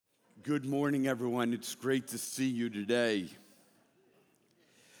Good morning, everyone. It's great to see you today.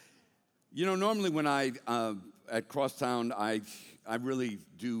 You know, normally when at Crosstown, I really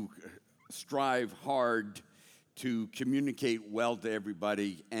do strive hard to communicate well to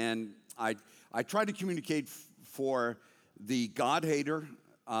everybody, and I try to communicate for the God hater,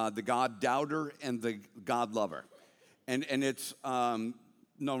 the God doubter, and the God lover, and it's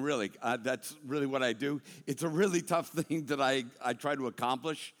no, really, that's really what I do. It's a really tough thing that I try to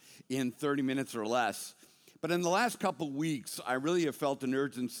accomplish in 30 minutes or less. But in the last couple of weeks, I really have felt an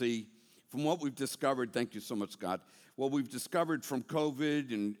urgency from what we've discovered. Thank you so much, Scott. What we've discovered from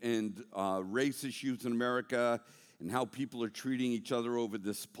COVID and race issues in America and how people are treating each other over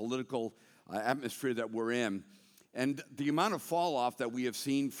this political atmosphere that we're in. And the amount of fall off that we have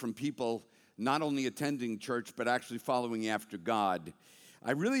seen from people not only attending church, but actually following after God.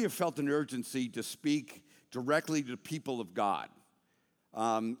 I really have felt an urgency to speak directly to the people of God.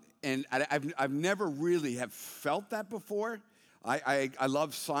 And I've never really have felt that before. I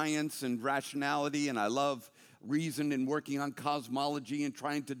love science and rationality, and I love reason and working on cosmology and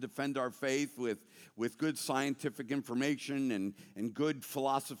trying to defend our faith with good scientific information and good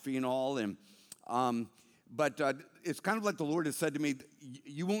philosophy and all. But it's kind of like the Lord has said to me,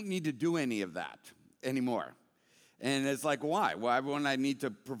 you won't need to do any of that anymore. And it's like, why? Why wouldn't I need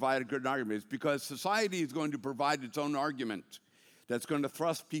to provide a good argument? It's because society is going to provide its own argument that's going to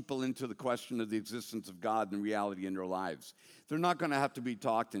thrust people into the question of the existence of God and reality in their lives. They're not going to have to be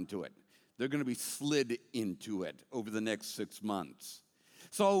talked into it. They're going to be slid into it over the next 6 months.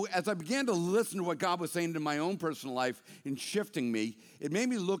 So as I began to listen to what God was saying to my own personal life and shifting me, it made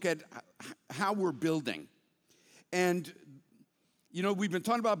me look at how we're building. And you know, we've been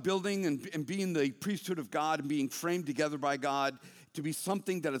talking about building and being the priesthood of God and being framed together by God to be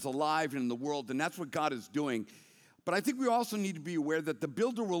something that is alive in the world, and that's what God is doing. But I think we also need to be aware that the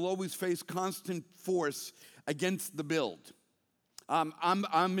builder will always face constant force against the build. I'm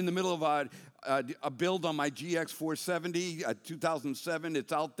in the middle of a build on my GX 470, 2007.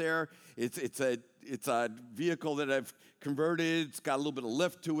 It's out there. It's a vehicle that I've converted. It's got a little bit of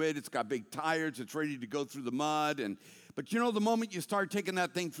lift to it. It's got big tires. It's ready to go through the mud. But you know, the moment you start taking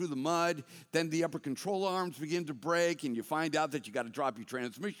that thing through the mud, then the upper control arms begin to break, and you find out that you got to drop your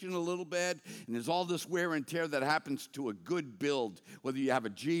transmission a little bit, and there's all this wear and tear that happens to a good build, whether you have a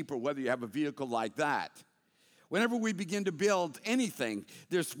Jeep or whether you have a vehicle like that. Whenever we begin to build anything,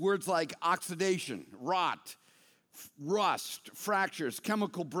 there's words like oxidation, rot, rust, fractures,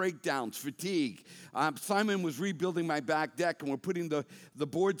 chemical breakdowns, fatigue. Simon was rebuilding my back deck, and we're putting the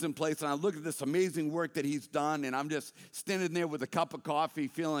boards in place, and I look at this amazing work that he's done, and I'm just standing there with a cup of coffee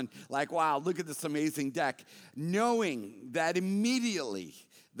feeling like, wow, look at this amazing deck, knowing that immediately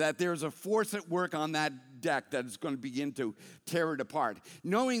that there's a force at work on that deck that is going to begin to tear it apart.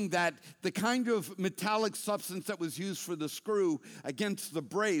 Knowing that the kind of metallic substance that was used for the screw against the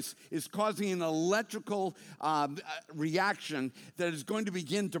brace is causing an electrical reaction that is going to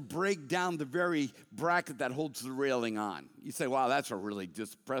begin to break down the very bracket that holds the railing on. You say, wow, that's a really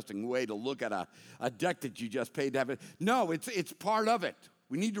depressing way to look at a deck that you just paid to have it. No, it's part of it.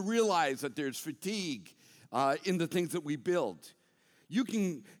 We need to realize that there's fatigue in the things that we build. You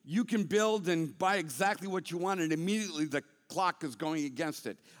can build and buy exactly what you want, and immediately the clock is going against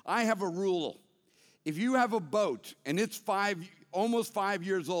it. I have a rule. If you have a boat and it's almost 5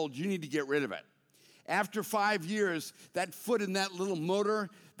 years old, you need to get rid of it. After 5 years, that foot in that little motor,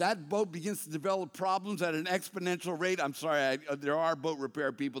 that boat begins to develop problems at an exponential rate. I'm sorry, there are boat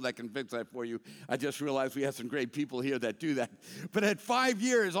repair people that can fix that for you. I just realized we have some great people here that do that. But at 5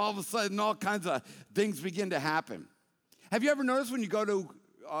 years, all of a sudden, all kinds of things begin to happen. Have you ever noticed when you go to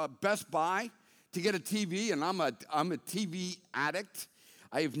Best Buy to get a TV, and I'm a TV addict.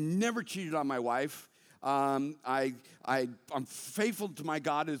 I have never cheated on my wife. I'm faithful to my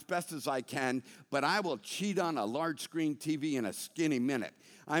God as best as I can, but I will cheat on a large screen TV in a skinny minute.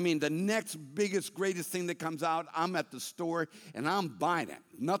 I mean, the next biggest, greatest thing that comes out, I'm at the store and I'm buying it.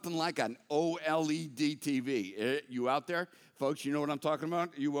 Nothing like an OLED TV. You out there? Folks, you know what I'm talking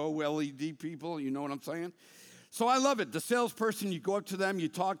about? You OLED people, you know what I'm saying? So I love it. The salesperson, you go up to them, you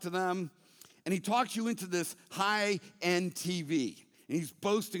talk to them, and he talks you into this high-end TV. And he's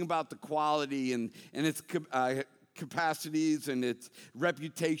boasting about the quality and its capacities and its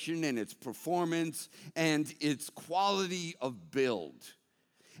reputation and its performance and its quality of build.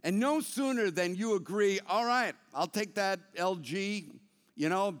 And no sooner than you agree, all right, I'll take that LG,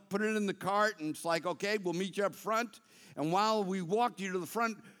 put it in the cart, and it's like, okay, we'll meet you up front. And while we walk you to the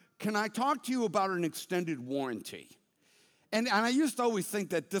front, can I talk to you about an extended warranty? And I used to always think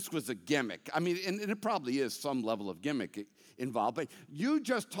that this was a gimmick. I mean, and it probably is some level of gimmick. involved, but you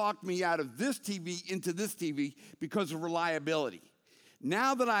just talked me out of this TV into this TV because of reliability.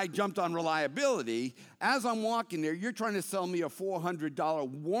 Now that I jumped on reliability, as I'm walking there, you're trying to sell me a $400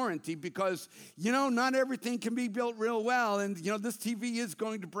 warranty because, not everything can be built real well, and, this TV is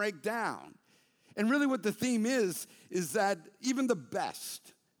going to break down. And really what the theme is that even the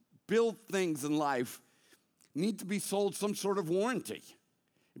best built things in life need to be sold some sort of warranty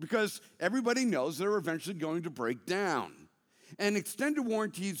because everybody knows they're eventually going to break down. And extended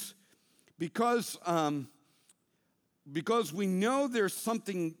warranties, because we know there's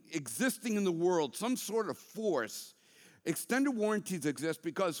something existing in the world, some sort of force, extended warranties exist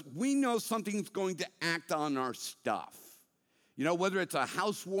because we know something's going to act on our stuff. Whether it's a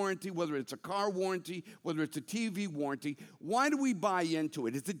house warranty, whether it's a car warranty, whether it's a TV warranty, why do we buy into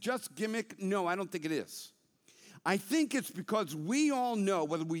it? Is it just gimmick? No, I don't think it is. I think it's because we all know,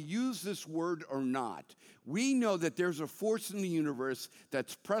 whether we use this word or not, we know that there's a force in the universe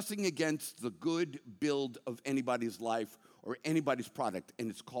that's pressing against the good build of anybody's life or anybody's product, and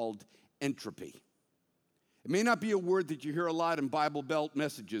it's called entropy. It may not be a word that you hear a lot in Bible Belt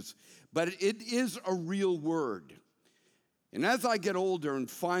messages, but it is a real word. And as I get older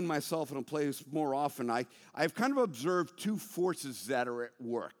and find myself in a place more often, I've kind of observed two forces that are at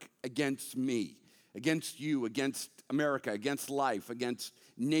work against me, against you, against America, against life, against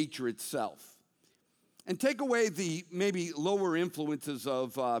nature itself. And take away the maybe lower influences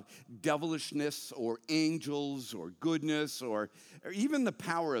of devilishness or angels or goodness or even the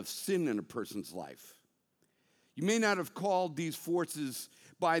power of sin in a person's life. You may not have called these forces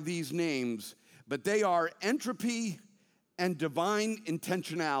by these names, but they are entropy and divine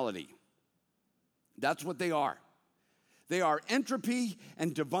intentionality. That's what they are. They are entropy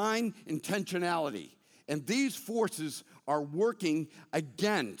and divine intentionality. And these forces are working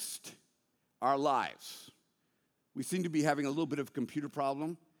against our lives. We seem to be having a little bit of a computer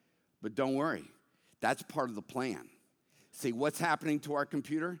problem, but don't worry. That's part of the plan. See, what's happening to our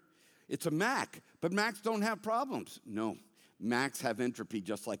computer? It's a Mac, but Macs don't have problems. No, Macs have entropy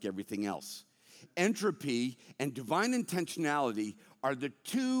just like everything else. Entropy and divine intentionality are the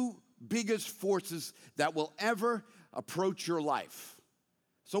two biggest forces that will ever approach your life.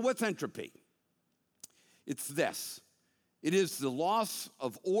 So what's entropy? It's this. It is the loss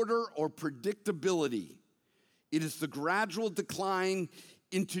of order or predictability. It is the gradual decline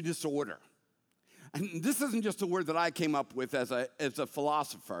into disorder. And this isn't just a word that I came up with as a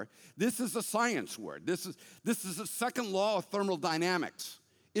philosopher. This is a science word. This is the second law of thermodynamics.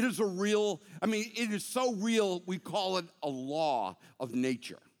 It is it is so real, we call it a law of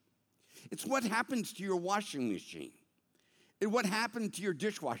nature. It's what happens to your washing machine. It's what happened to your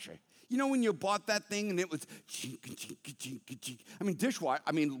dishwasher. When you bought that thing and it was,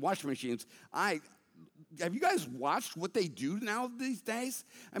 washing machines, have you guys watched what they do now these days?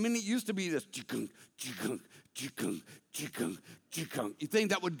 It used to be this you think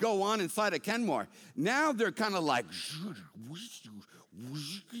that would go on inside a Kenmore. Now they're kind of like,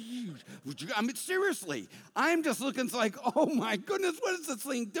 seriously, I'm just looking like, oh my goodness, what is this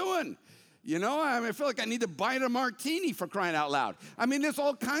thing doing? I feel like I need to buy a martini for crying out loud. There's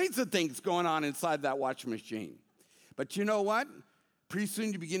all kinds of things going on inside that washing machine. But you know what? Pretty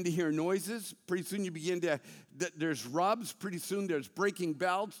soon you begin to hear noises. Pretty soon you begin to, there's rubs. Pretty soon there's breaking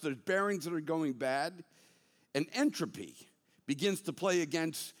belts. There's bearings that are going bad. And entropy begins to play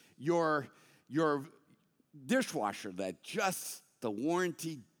against your dishwasher that the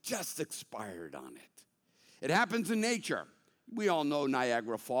warranty just expired on it. It happens in nature. We all know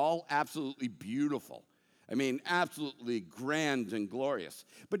Niagara Falls, absolutely beautiful. Absolutely grand and glorious.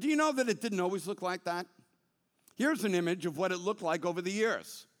 But do you know that it didn't always look like that? Here's an image of what it looked like over the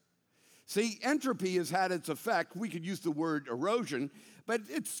years. See, entropy has had its effect. We could use the word erosion, but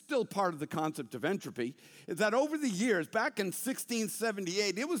it's still part of the concept of entropy, is that over the years, back in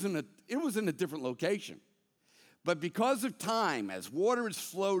 1678, it was in a different location. But because of time, as water has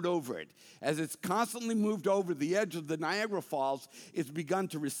flowed over it, as it's constantly moved over the edge of the Niagara Falls, it's begun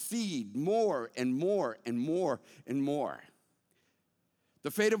to recede more and more and more and more. The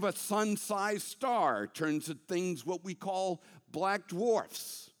fate of a sun-sized star turns to things what we call black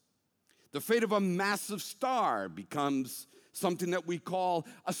dwarfs. The fate of a massive star becomes something that we call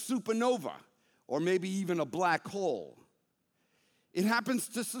a supernova, or maybe even a black hole. It happens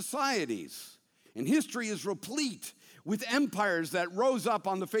to societies. And history is replete with empires that rose up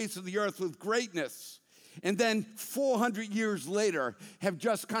on the face of the earth with greatness, and then 400 years later have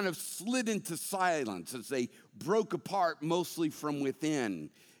just kind of slid into silence as they broke apart mostly from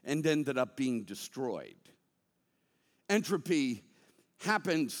within and ended up being destroyed. Entropy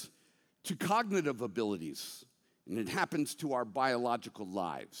happens to cognitive abilities. and it happens to our biological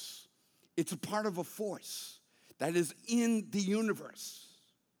lives. It's a part of a force that is in the universe.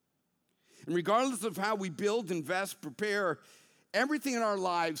 And regardless of how we build, invest, prepare, everything in our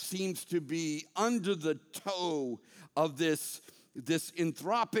lives seems to be under the toe of this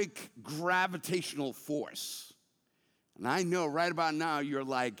anthropic gravitational force. And I know right about now you're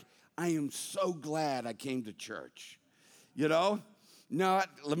like, I am so glad I came to church. You know? No,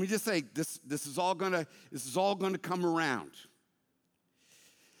 let me just say this is all gonna come around.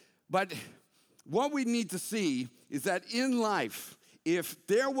 But what we need to see is that in life, if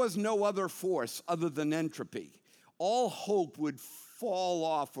there was no other force other than entropy, all hope would fall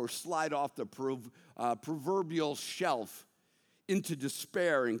off or slide off the proverbial shelf into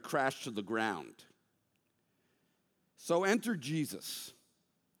despair and crash to the ground. So enter Jesus.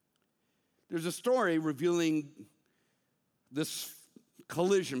 There's a story revealing this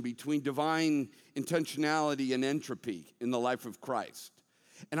collision between divine intentionality and entropy in the life of Christ.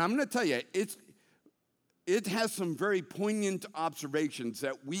 And I'm going to tell you, it has some very poignant observations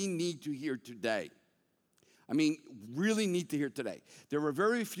that we need to hear today. I mean, really need to hear today. There are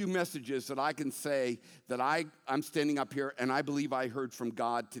very few messages that I can say that I'm standing up here and I believe I heard from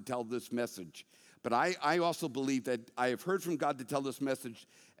God to tell this message. But I also believe that I have heard from God to tell this message,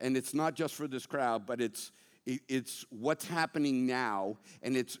 and it's not just for this crowd, but it's what's happening now,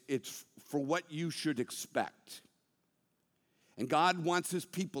 and it's for what you should expect. And God wants his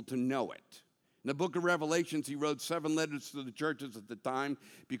people to know it. In the book of Revelations, he wrote 7 letters to the churches at the time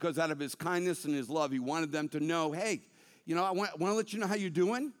because out of his kindness and his love, he wanted them to know, hey, you know, I want to let you know how you're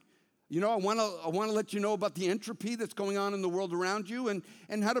doing. You know, I want to let you know about the entropy that's going on in the world around you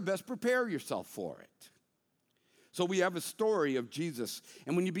and how to best prepare yourself for it. So we have a story of Jesus.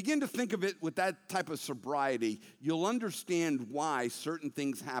 And when you begin to think of it with that type of sobriety, you'll understand why certain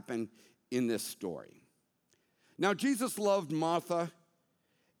things happen in this story. Now, Jesus loved Martha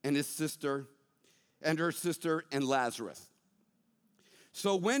and her sister and Lazarus.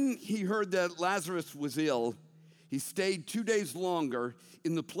 So when he heard that Lazarus was ill, he stayed 2 days longer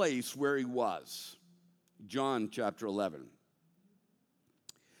in the place where he was. John chapter 11.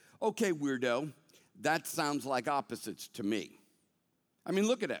 Okay, weirdo, that sounds like opposites to me. I mean,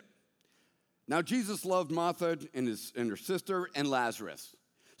 look at it. Now, Jesus loved Martha and her sister and Lazarus.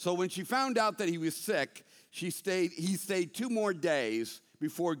 So when she found out that he was sick, he stayed 2 more days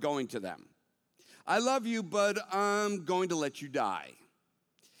before going to them. I love you, but I'm going to let you die.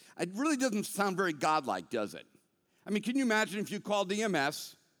 It really doesn't sound very godlike, does it? I mean, can you imagine if you called the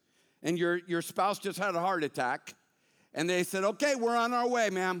EMS and your spouse just had a heart attack and they said, okay, we're on our way,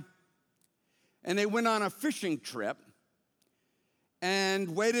 ma'am. And they went on a fishing trip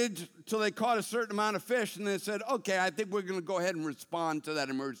and waited till they caught a certain amount of fish and they said, okay, I think we're going to go ahead and respond to that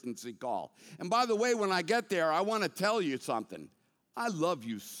emergency call. And by the way, when I get there, I want to tell you something. I love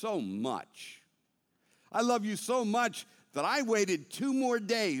you so much. I love you so much that I waited 2 more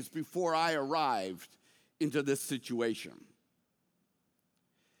days before I arrived into this situation.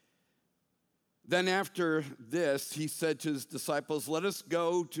 Then after this, he said to his disciples, let us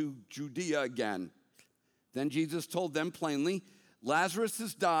go to Judea again. Then Jesus told them plainly, Lazarus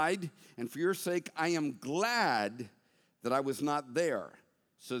has died, and for your sake I am glad that I was not there,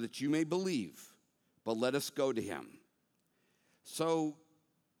 so that you may believe. But let us go to him. So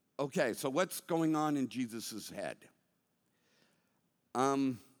what's going on in Jesus' head?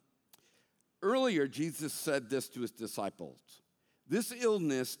 Earlier, Jesus said this to his disciples. This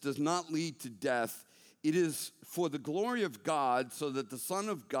illness does not lead to death. It is for the glory of God, so that the Son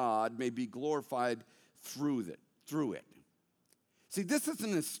of God may be glorified through it. See, this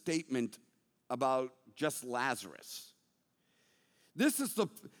isn't a statement about just Lazarus.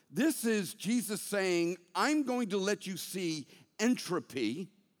 This is Jesus saying, I'm going to let you see entropy,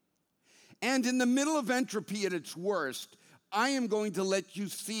 and in the middle of entropy at its worst, I am going to let you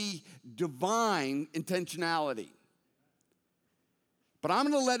see divine intentionality. But I'm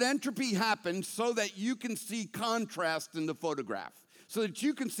going to let entropy happen so that you can see contrast in the photograph, so that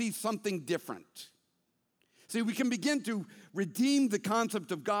you can see something different. See, we can begin to redeem the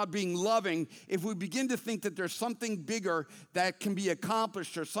concept of God being loving if we begin to think that there's something bigger that can be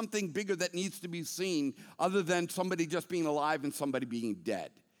accomplished or something bigger that needs to be seen other than somebody just being alive and somebody being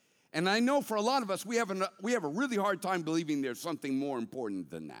dead. And I know for a lot of us, we have a really hard time believing there's something more important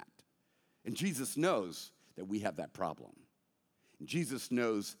than that. And Jesus knows that we have that problem. And Jesus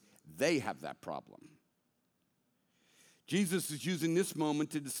knows they have that problem. Jesus is using this moment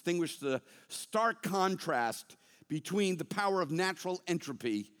to distinguish the stark contrast between the power of natural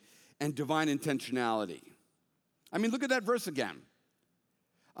entropy and divine intentionality. I mean, look at that verse again.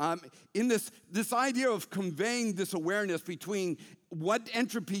 In this idea of conveying this awareness between what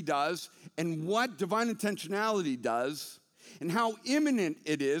entropy does and what divine intentionality does, and how imminent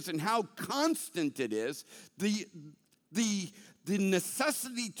it is and how constant it is, the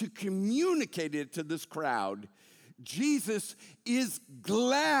necessity to communicate it to this crowd, Jesus is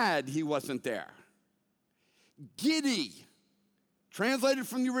glad he wasn't there. Giddy, translated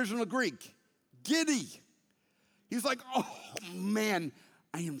from the original Greek, giddy. He's like, oh man,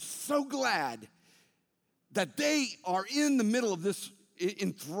 I am so glad that they are in the middle of this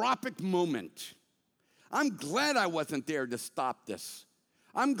anthropic moment. I'm glad I wasn't there to stop this.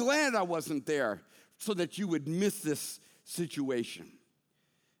 I'm glad I wasn't there so that you would miss this situation.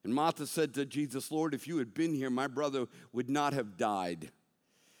 And Martha said to Jesus, Lord, if you had been here, my brother would not have died.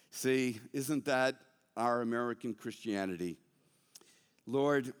 See, isn't that our American Christianity?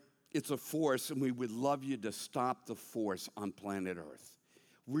 Lord, it's a force, and we would love you to stop the force on planet Earth.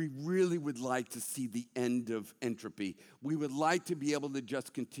 We really would like to see the end of entropy. We would like to be able to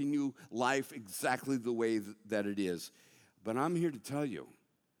just continue life exactly the way that it is. But I'm here to tell you,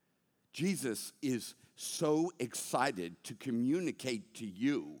 Jesus is so excited to communicate to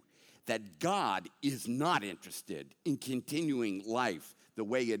you that God is not interested in continuing life the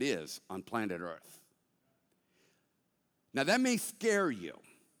way it is on planet Earth. Now, that may scare you.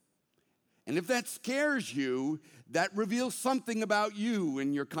 And if that scares you, that reveals something about you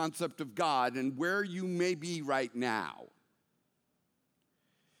and your concept of God and where you may be right now.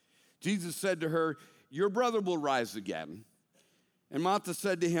 Jesus said to her, your brother will rise again. And Martha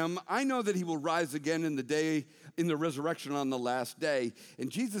said to him, I know that he will rise again in the resurrection on the last day. And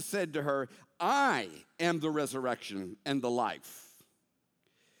Jesus said to her, I am the resurrection and the life.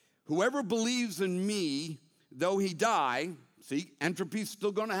 Whoever believes in me, though he die, see, entropy's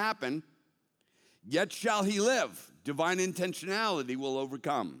still going to happen, yet shall he live. Divine intentionality will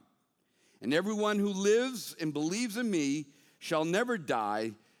overcome. And everyone who lives and believes in me shall never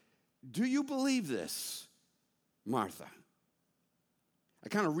die. Do you believe this, Martha? I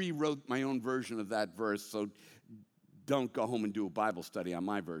kind of rewrote my own version of that verse, so don't go home and do a Bible study on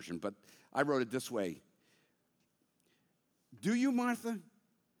my version, but I wrote it this way. Do you, Martha?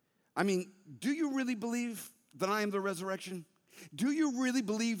 I mean, do you really believe that I am the resurrection? Do you really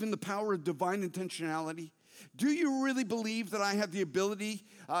believe in the power of divine intentionality? Do you really believe that I have the ability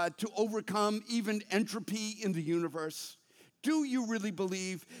to overcome even entropy in the universe? Do you really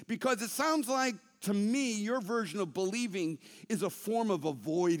believe? Because it sounds like, to me, your version of believing is a form of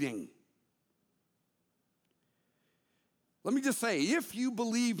avoiding. Let me just say, if you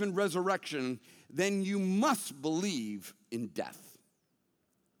believe in resurrection, then you must believe in death.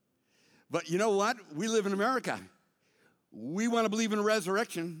 But you know what? We live in America. We want to believe in a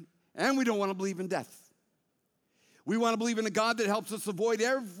resurrection, and we don't want to believe in death. We want to believe in a God that helps us avoid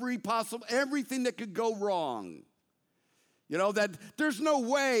everything that could go wrong. You know, that there's no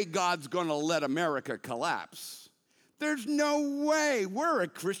way God's going to let America collapse. There's no way. We're a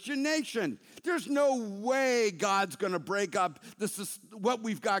Christian nation. There's no way God's going to break up what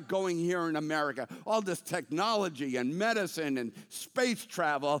we've got going here in America. All this technology and medicine and space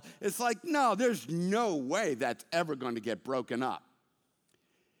travel. It's like, no, there's no way that's ever going to get broken up.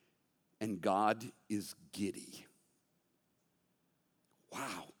 And God is giddy.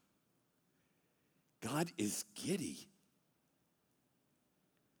 Wow. God is giddy.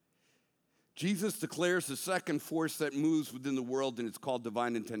 Jesus declares the second force that moves within the world, and it's called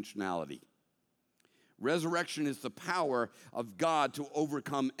divine intentionality. Resurrection is the power of God to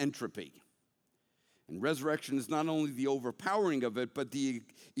overcome entropy. And resurrection is not only the overpowering of it, but the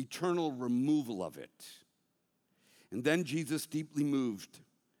eternal removal of it. And then Jesus, deeply moved,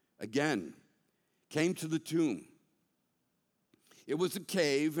 again, came to the tomb. It was a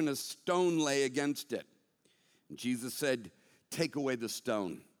cave, and a stone lay against it. And Jesus said, "Take away the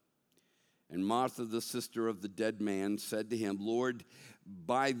stone." And Martha, the sister of the dead man, said to him, "Lord,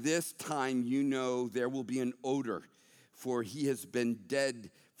 by this time you know there will be an odor, for he has been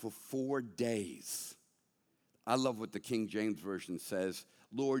dead for 4 days." I love what the King James Version says.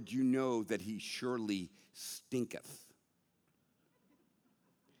 "Lord, you know that he surely stinketh."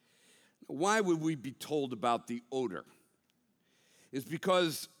 Why would we be told about the odor? It's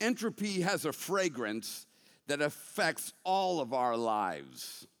because entropy has a fragrance that affects all of our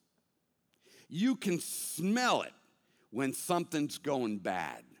lives. You can smell it when something's going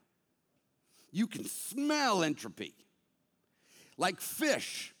bad. You can smell entropy. Like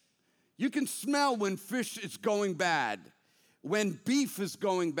fish. You can smell when fish is going bad, when beef is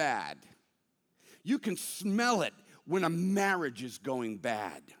going bad. You can smell it when a marriage is going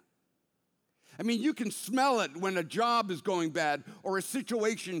bad. I mean, you can smell it when a job is going bad or a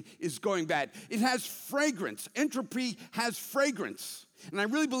situation is going bad. It has fragrance. Entropy has fragrance. And I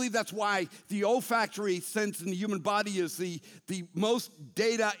really believe that's why the olfactory sense in the human body is the most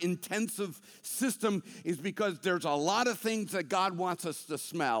data-intensive system, is because there's a lot of things that God wants us to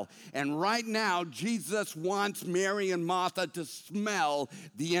smell. And right now, Jesus wants Mary and Martha to smell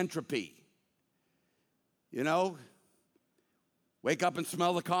the entropy. You know, wake up and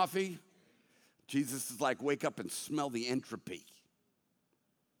smell the coffee. Jesus is like, wake up and smell the entropy.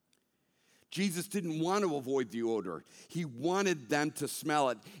 Jesus didn't want to avoid the odor. He wanted them to smell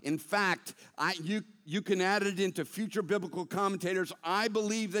it. In fact, you can add it into future biblical commentators. I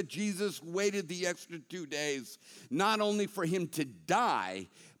believe that Jesus waited the extra 2 days, not only for him to die,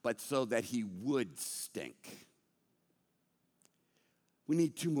 but so that he would stink. We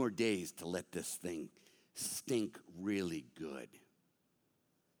need 2 more days to let this thing stink really good.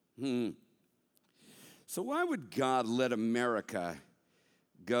 So why would God let America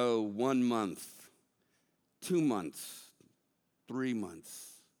go 1 month, 2 months, 3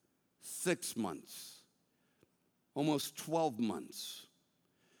 months, 6 months, almost 12 months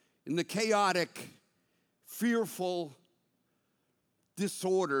in the chaotic, fearful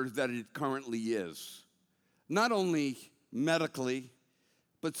disorder that it currently is, not only medically,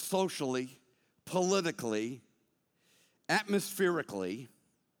 but socially, politically, atmospherically,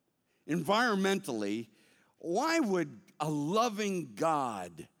 environmentally? Why would a loving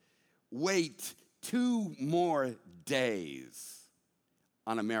God wait 2 more days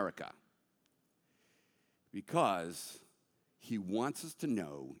on America? Because he wants us to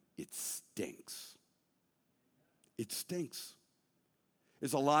know it stinks. It stinks.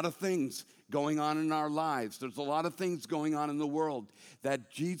 There's a lot of things going on in our lives. There's a lot of things going on in the world that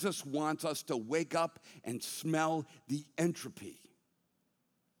Jesus wants us to wake up and smell the entropy.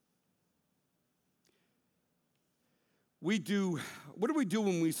 What do we do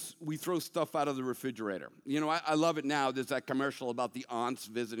when we throw stuff out of the refrigerator? You know, I love it now. There's that commercial about the aunts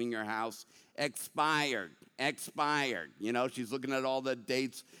visiting your house. Expired. You know, she's looking at all the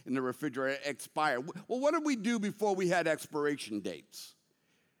dates in the refrigerator. Expired. Well, what did we do before we had expiration dates?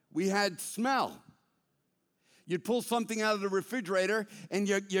 We had smell. You'd pull something out of the refrigerator, and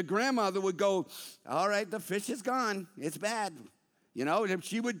your grandmother would go, all right, the fish is gone. It's bad. You know, and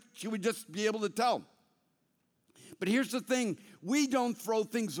she would just be able to tell. But here's the thing, we don't throw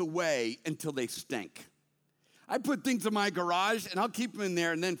things away until they stink. I put things in my garage, and I'll keep them in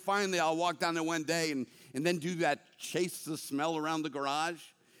there, and then finally I'll walk down there one day and then do that chase the smell around the garage,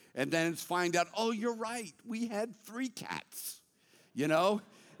 and then it's find out, oh, you're right, we had 3 cats. You know,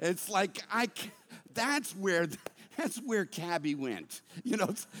 it's like, that's where Cabby went. You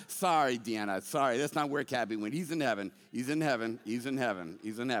know, sorry, Deanna, sorry, that's not where Cabby went. He's in heaven.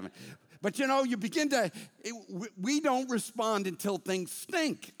 But you know, we don't respond until things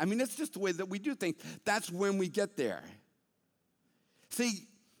stink. I mean, that's just the way that we do things. That's when we get there. See,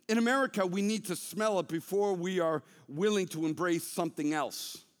 in America, we need to smell it before we are willing to embrace something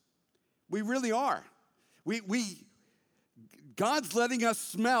else. We really are. God's letting us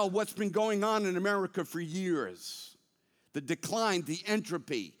smell what's been going on in America for years. The decline, the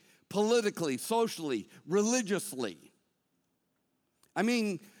entropy, politically, socially, religiously. I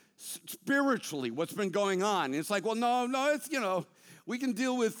mean, spiritually, what's been going on. It's like, well, no, it's, you know, we can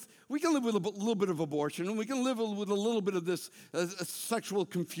live with a little bit of abortion, and we can live with a little bit of this sexual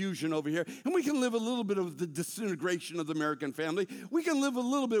confusion over here, and we can live a little bit of the disintegration of the American family. We can live a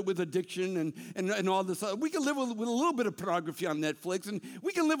little bit with addiction and all this. We can live with a little bit of pornography on Netflix, and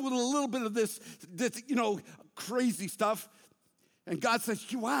we can live with a little bit of this you know, crazy stuff. And God says,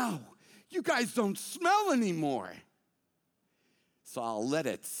 wow, you guys don't smell anymore. So I'll let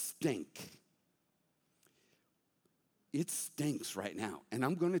it stink. It stinks right now. And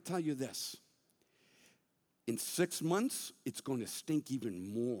I'm going to tell you this. In 6 months, it's going to stink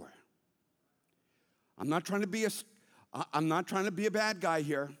even more. I'm not trying to be a bad guy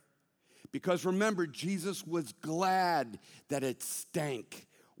here. Because remember, Jesus was glad that it stank.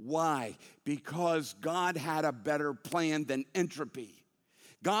 Why? Because God had a better plan than entropy.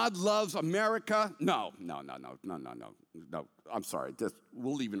 God loves America. No. I'm sorry.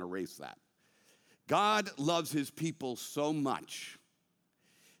 We'll even erase that. God loves his people so much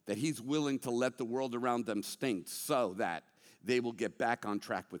that he's willing to let the world around them stink so that they will get back on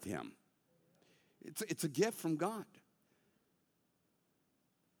track with him. It's a gift from God.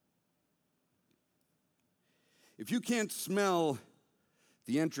 If you can't smell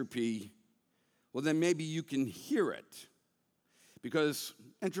the entropy, well, then maybe you can hear it. Because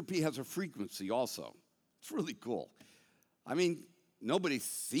entropy has a frequency also. It's really cool. I mean, Nobody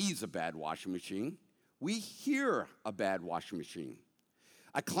sees a bad washing machine. We hear a bad washing machine.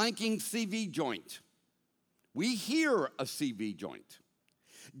 A clanking CV joint. We hear a CV joint.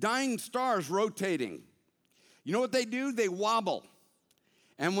 Dying stars rotating. You know what they do? They wobble.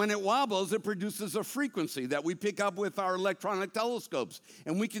 And when it wobbles, it produces a frequency that we pick up with our electronic telescopes.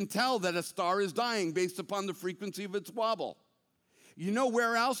 And we can tell that a star is dying based upon the frequency of its wobble. You know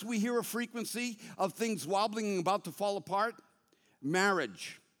where else we hear a frequency of things wobbling and about to fall apart?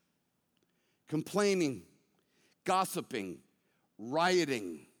 Marriage, complaining, gossiping,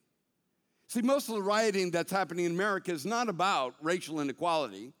 rioting. See, most of the rioting that's happening in America is not about racial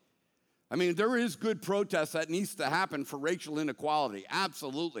inequality. I mean, there is good protest that needs to happen for racial inequality,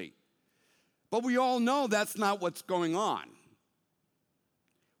 absolutely. But we all know that's not what's going on.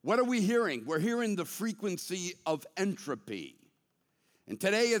 What are we hearing? We're hearing the frequency of entropy. And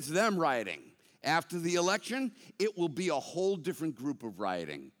today it's them rioting. After the election, it will be a whole different group of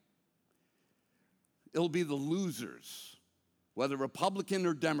rioting. It'll be the losers, whether Republican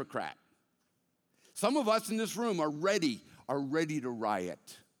or Democrat. Some of us in this room are ready to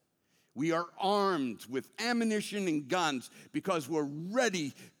riot. We are armed with ammunition and guns because we're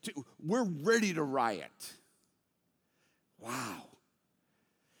ready to riot. Wow.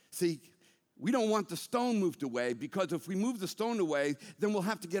 See, we don't want the stone moved away because if we move the stone away, then we'll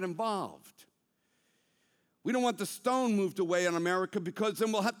have to get involved. We don't want the stone moved away in America because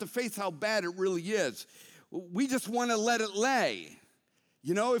then we'll have to face how bad it really is. We just want to let it lay.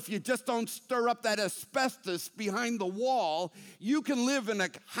 You know, if you just don't stir up that asbestos behind the wall, you can live in a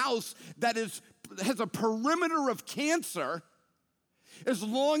house that has a perimeter of cancer as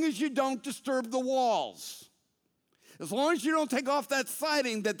long as you don't disturb the walls. As long as you don't take off that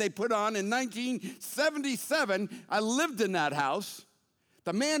siding that they put on in 1977, I lived in that house.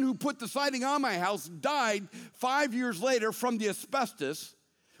 The man who put the siding on my house died 5 years later from the asbestos.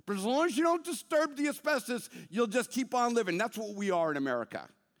 But as long as you don't disturb the asbestos, you'll just keep on living. That's what we are in America.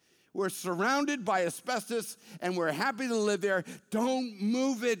 We're surrounded by asbestos, and we're happy to live there. Don't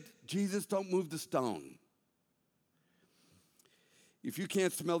move it. Jesus, don't move the stone. If you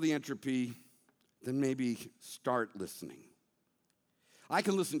can't smell the entropy, then maybe start listening. I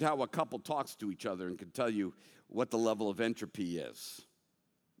can listen to how a couple talks to each other and can tell you what the level of entropy is.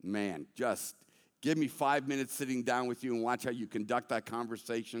 Man, just give me 5 minutes sitting down with you and watch how you conduct that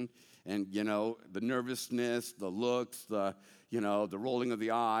conversation. And, you know, the nervousness, the looks, the rolling of the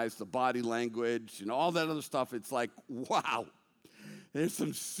eyes, the body language, all that other stuff. It's like, wow, there's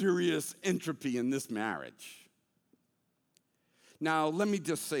some serious entropy in this marriage. Now, let me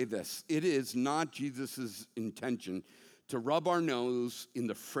just say this. It is not Jesus' intention to rub our nose in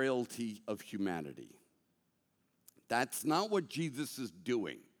the frailty of humanity. That's not what Jesus is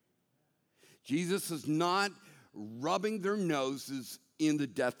doing. Jesus is not rubbing their noses in the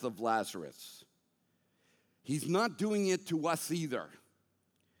death of Lazarus. He's not doing it to us either.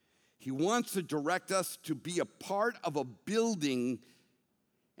 He wants to direct us to be a part of a building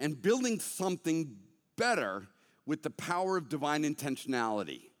and building something better with the power of divine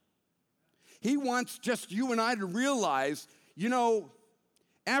intentionality. He wants just you and I to realize,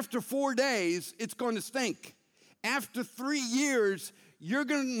 after 4 days, it's going to stink. After 3 years, you're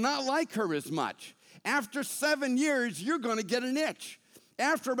going to not like her as much. After 7 years, you're going to get an itch.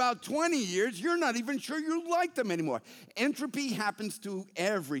 After about 20 years, you're not even sure you like them anymore. Entropy happens to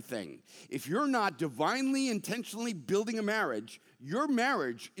everything. If you're not divinely, intentionally building a marriage, your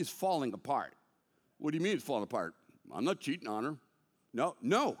marriage is falling apart. What do you mean it's falling apart? I'm not cheating on her.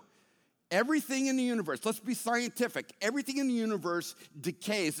 No. Everything in the universe, let's be scientific, everything in the universe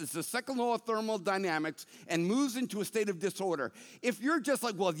decays. It's the second law of thermodynamics and moves into a state of disorder. If you're just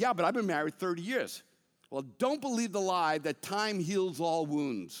like, well, yeah, but I've been married 30 years. Well, don't believe the lie that time heals all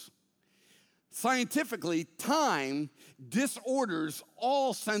wounds. Scientifically, time disorders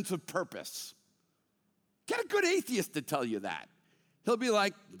all sense of purpose. Get a good atheist to tell you that. He'll be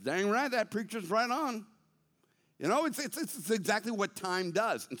like, dang right, that preacher's right on. It's exactly what time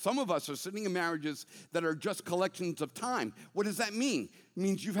does. And some of us are sitting in marriages that are just collections of time. What does that mean? It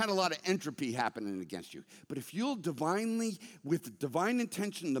means you've had a lot of entropy happening against you. But if you'll divinely, with divine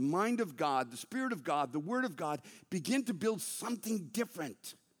intention, the mind of God, the Spirit of God, the Word of God, begin to build something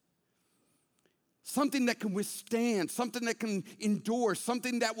different. Something that can withstand, something that can endure,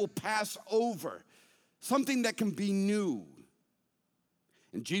 something that will pass over, something that can be new.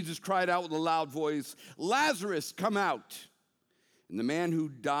 And Jesus cried out with a loud voice, Lazarus, come out. And the man who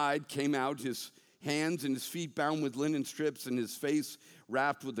died came out, his hands and his feet bound with linen strips and his face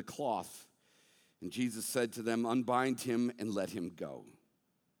wrapped with a cloth. And Jesus said to them, unbind him and let him go.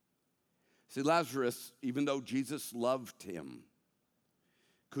 See, Lazarus, even though Jesus loved him,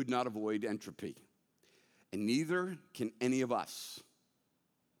 could not avoid entropy, and neither can any of us.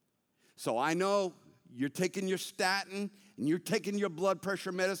 So I know you're taking your statin, and you're taking your blood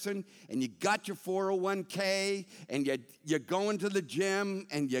pressure medicine, and you got your 401k, and you're going to the gym,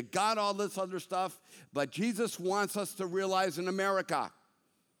 and you got all this other stuff, but Jesus wants us to realize in America,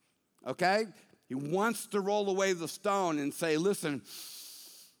 okay? He wants to roll away the stone and say, listen,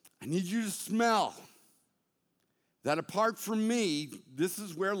 I need you to smell that apart from me, this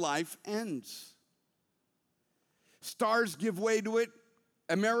is where life ends. Stars give way to it.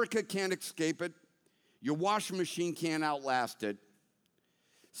 America can't escape it. Your washing machine can't outlast it.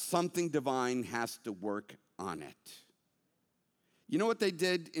 Something divine has to work on it. You know what they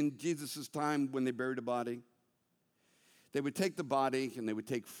did in Jesus' time when they buried a body? They would take the body and they would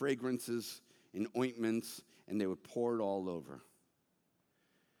take fragrances and ointments and they would pour it all over.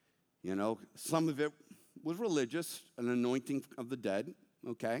 You know, some of it was religious, an anointing of the dead,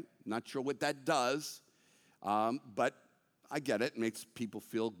 okay? Not sure what that does, but I get it. It makes people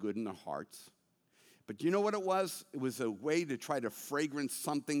feel good in their hearts. But you know what it was? It was a way to try to fragrance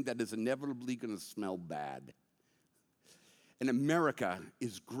something that is inevitably going to smell bad. And America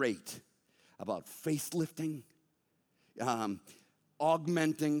is great about facelifting,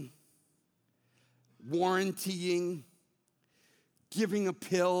 augmenting, warrantying, giving a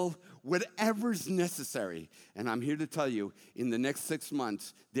pill, whatever's necessary. And I'm here to tell you, in the next 6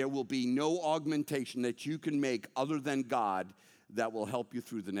 months, there will be no augmentation that you can make other than God that will help you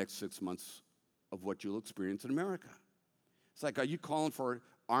through the next 6 months of what you'll experience in America. It's like, are you calling for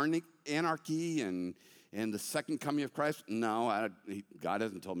anarchy and the second coming of Christ? No, God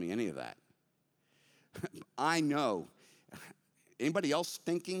hasn't told me any of that. I know. Anybody else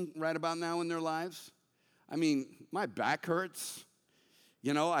thinking right about now in their lives? I mean, my back hurts.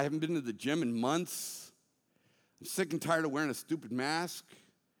 You know, I haven't been to the gym in months. I'm sick and tired of wearing a stupid mask.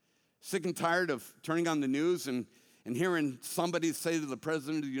 Sick and tired of turning on the news and hearing somebody say to the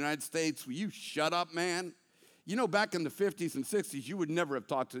President of the United States, will you shut up, man? You know, back in the 50s and 60s, you would never have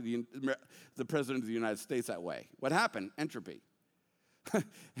talked to the President of the United States that way. What happened? Entropy.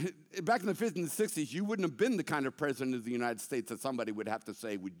 Back in the 50s and 60s, you wouldn't have been the kind of President of the United States that somebody would have to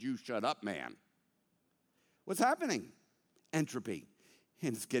say, would you shut up, man? What's happening? Entropy.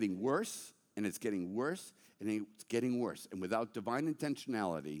 And it's getting worse, and it's getting worse, and it's getting worse. And without divine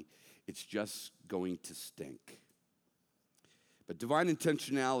intentionality, it's just going to stink. But divine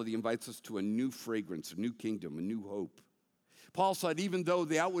intentionality invites us to a new fragrance, a new kingdom, a new hope. Paul said, even though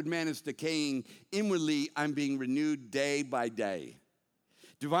the outward man is decaying, inwardly I'm being renewed day by day.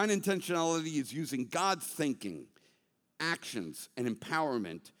 Divine intentionality is using God's thinking, actions, and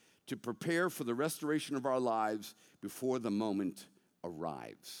empowerment to prepare for the restoration of our lives before the moment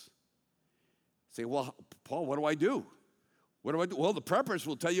arrives. Say, well, Paul, what do I do? What do I do? Well, the preppers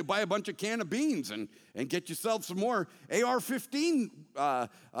will tell you buy a bunch of can of beans and get yourself some more AR-15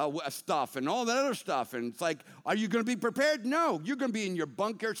 stuff and all that other stuff. And it's like, are you going to be prepared? No, you're going to be in your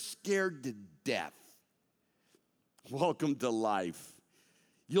bunker scared to death. Welcome to life.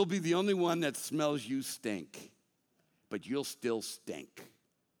 You'll be the only one that smells you stink, but you'll still stink.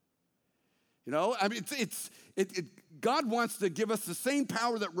 You know, I mean, God wants to give us the same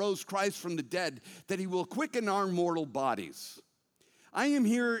power that rose Christ from the dead, that he will quicken our mortal bodies. I am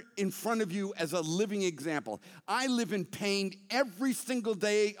here in front of you as a living example. I live in pain every single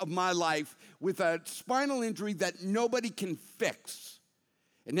day of my life with a spinal injury that nobody can fix.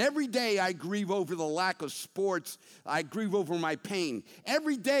 And every day I grieve over the lack of sports. I grieve over my pain.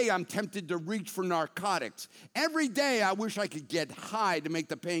 Every day I'm tempted to reach for narcotics. Every day I wish I could get high to make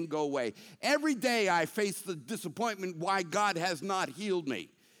the pain go away. Every day I face the disappointment why God has not healed me.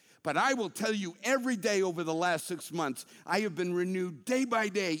 But I will tell you, every day over the last 6 months, I have been renewed day by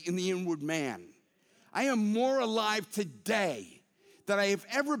day in the inward man. I am more alive today than I have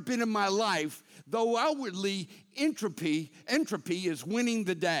ever been in my life, though outwardly entropy is winning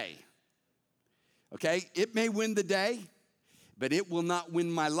the day. Okay, it may win the day, but it will not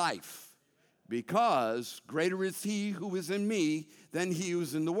win my life, because greater is he who is in me than he who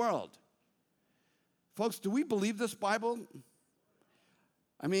is in the world. Folks, do we believe this Bible?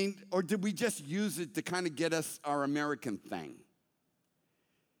 I mean, or did we just use it to kind of get us our American thing?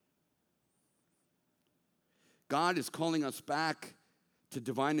 God is calling us back to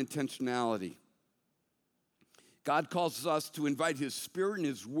divine intentionality. God calls us to invite his spirit and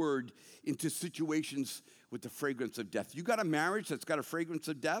his word into situations with the fragrance of death. You got a marriage that's got a fragrance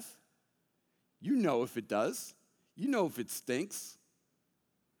of death? You know if it does. You know if it stinks.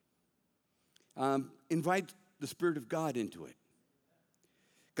 Invite the Spirit of God into it.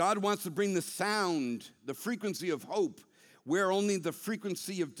 God wants to bring the sound, the frequency of hope, where only the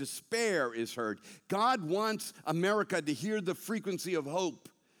frequency of despair is heard. God wants America to hear the frequency of hope,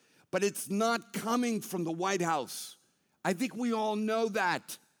 but it's not coming from the White House. I think we all know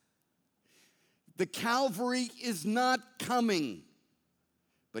that. The Calvary is not coming,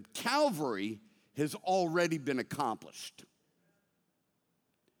 but Calvary has already been accomplished.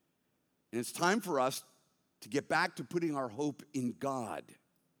 And it's time for us to get back to putting our hope in God.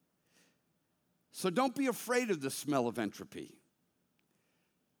 So don't be afraid of the smell of entropy.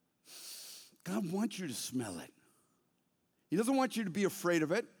 God wants you to smell it. He doesn't want you to be afraid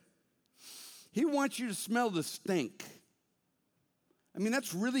of it. He wants you to smell the stink. I mean,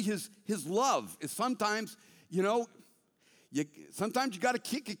 that's really his love. Is sometimes, sometimes you got to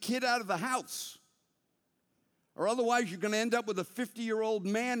kick a kid out of the house. Or otherwise you're going to end up with a 50-year-old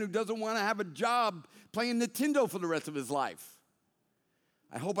man who doesn't want to have a job playing Nintendo for the rest of his life.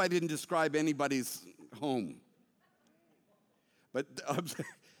 I hope I didn't describe anybody's home. But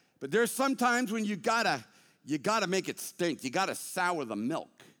there's some times when you gotta make it stink. You gotta sour the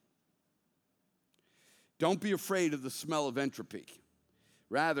milk. Don't be afraid of the smell of entropy.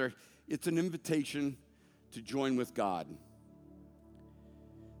 Rather, it's an invitation to join with God.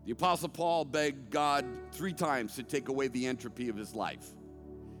 The Apostle Paul begged God 3 times to take away the entropy of his life.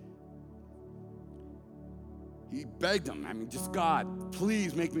 He begged him, just God,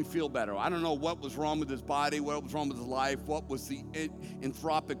 please make me feel better. I don't know what was wrong with his body, what was wrong with his life, what was the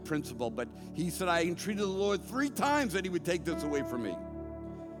anthropic principle, but he said, I entreated the Lord 3 times that he would take this away from me.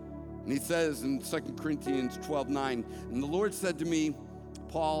 And he says in 2 Corinthians 12:9, and the Lord said to me,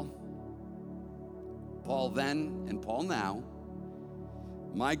 Paul then and Paul now,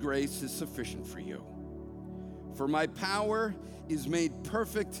 my grace is sufficient for you. For my power is made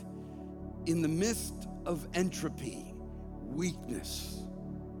perfect in the midst of entropy, weakness.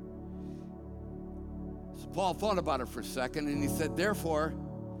 So Paul thought about it for a second and he said, therefore,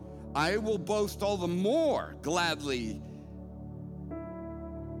 I will boast all the more gladly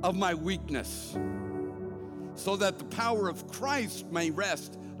of my weakness, so that the power of Christ may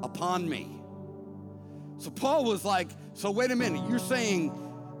rest upon me. So Paul was like, so wait a minute, you're saying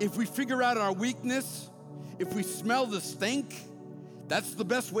if we figure out our weakness, if we smell the stink, that's the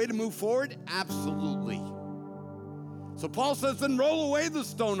best way to move forward? Absolutely. So Paul says, then roll away the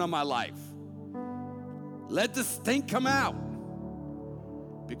stone on my life. Let the stink come out.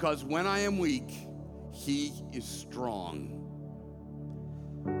 Because when I am weak, he is strong.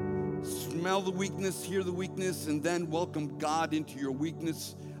 Smell the weakness, hear the weakness, and then welcome God into your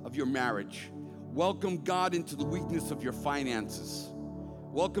weakness of your marriage. Welcome God into the weakness of your finances.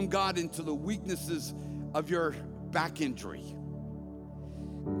 Welcome God into the weaknesses of your back injury.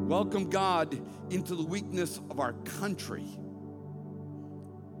 Welcome God into the weakness of our country.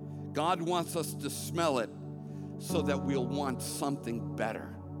 God wants us to smell it so that we'll want something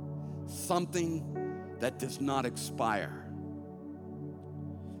better, something that does not expire.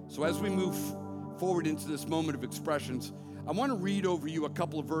 So as we move forward into this moment of expressions, I want to read over you a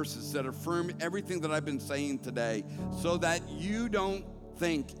couple of verses that affirm everything that I've been saying today so that you don't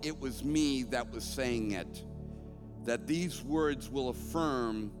think it was me that was saying it, that these words will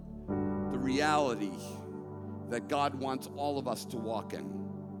affirm the reality that God wants all of us to walk in.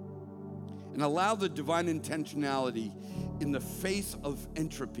 And allow the divine intentionality in the face of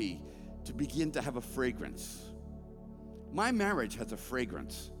entropy to begin to have a fragrance. My marriage has a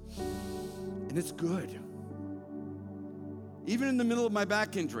fragrance, and it's good. Even in the middle of my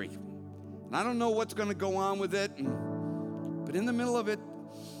back injury, and I don't know what's going to go on with it, but in the middle of it,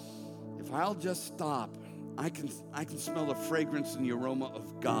 if I'll just stop, I can smell the fragrance and the aroma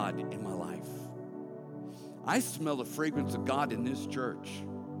of God in my life. I smell the fragrance of God in this church.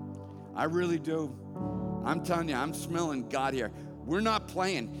 I really do. I'm telling you, I'm smelling God here. We're not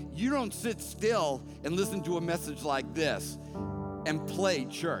playing. You don't sit still and listen to a message like this and play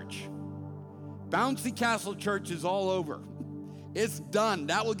church. Bouncy Castle Church is all over. It's done.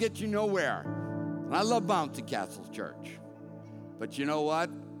 That will get you nowhere. And I love Bouncy Castle Church. But you know what?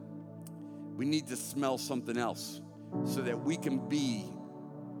 We need to smell something else so that we can be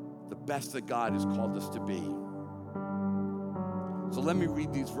the best that God has called us to be. So let me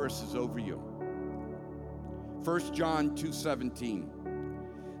read these verses over you. 1 John 2:17.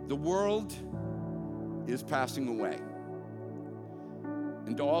 The world is passing away,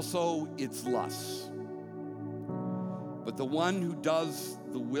 and also its lusts. But the one who does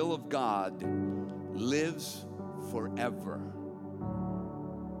the will of God lives forever.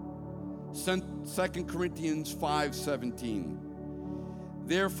 2 Corinthians 5:17.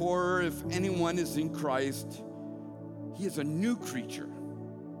 Therefore, if anyone is in Christ, he is a new creature.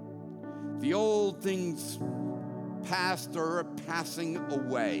 The old things past are passing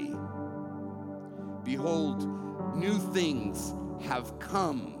away. Behold, new things have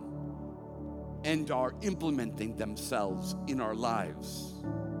come and are implementing themselves in our lives.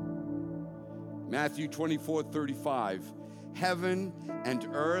 Matthew 24:35, heaven and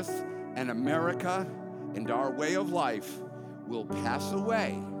earth and America and our way of life will pass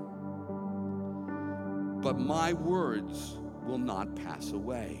away, but my words will not pass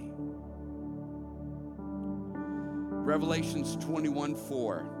away. Revelations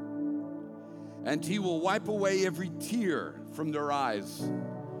 21:4, and he will wipe away every tear from their eyes,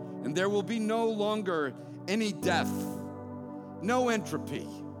 and there will be no longer any death, no entropy.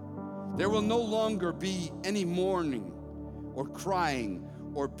 There will no longer be any mourning or crying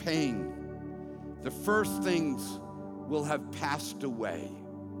or pain. The first things will have passed away.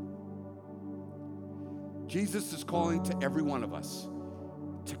 Jesus is calling to every one of us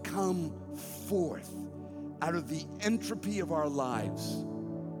to come forth out of the entropy of our lives.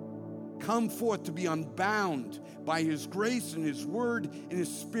 Come forth to be unbound by his grace and his word and his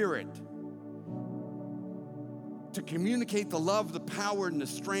spirit. To communicate the love, the power, and the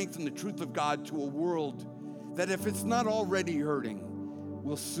strength and the truth of God to a world that, if it's not already hurting,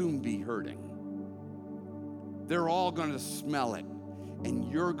 will soon be hurting. They're all going to smell it,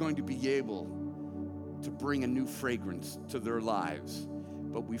 and you're going to be able to bring a new fragrance to their lives.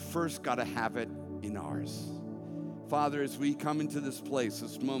 But we first got to have it in ours. Father, as we come into this place,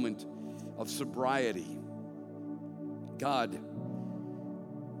 this moment of sobriety, God,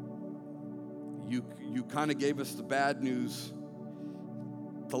 you kind of gave us the bad news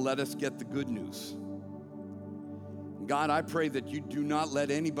to let us get the good news. God, I pray that you do not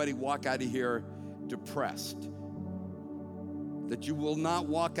let anybody walk out of here depressed. That you will not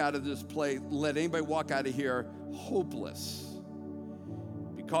walk out of this place, let anybody walk out of here hopeless.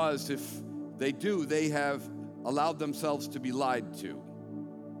 Because if they do, they have allowed themselves to be lied to.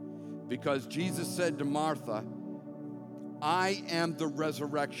 Because Jesus said to Martha, I am the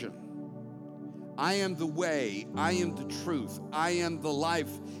resurrection. I am the way, I am the truth, I am the life,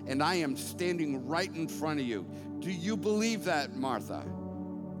 and I am standing right in front of you. Do you believe that, Martha?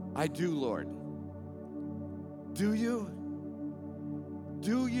 I do, Lord. Do you?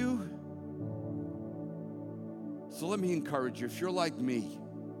 Do you? So let me encourage you, if you're like me,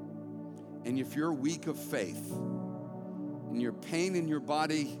 and if you're weak of faith, and your pain in your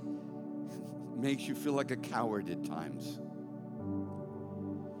body makes you feel like a coward at times,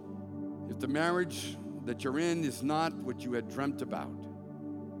 if the marriage that you're in is not what you had dreamt about,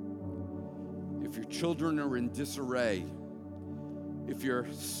 if your children are in disarray, if you're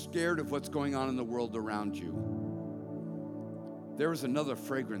scared of what's going on in the world around you, there is another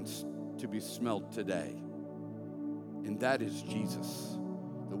fragrance to be smelled today, and that is Jesus,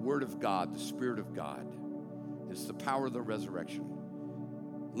 the Word of God, the Spirit of God. It's the power of the resurrection.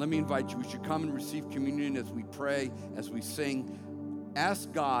 Let me invite you, as you come and receive communion, as we pray, as we sing,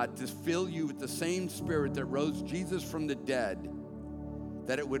 ask God to fill you with the same Spirit that rose Jesus from the dead,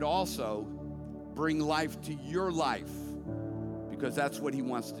 that it would also bring life to your life, because that's what he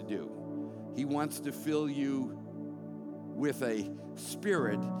wants to do. He wants to fill you with a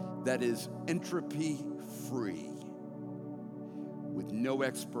spirit that is entropy-free, with no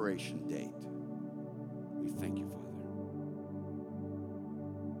expiration date. We thank you for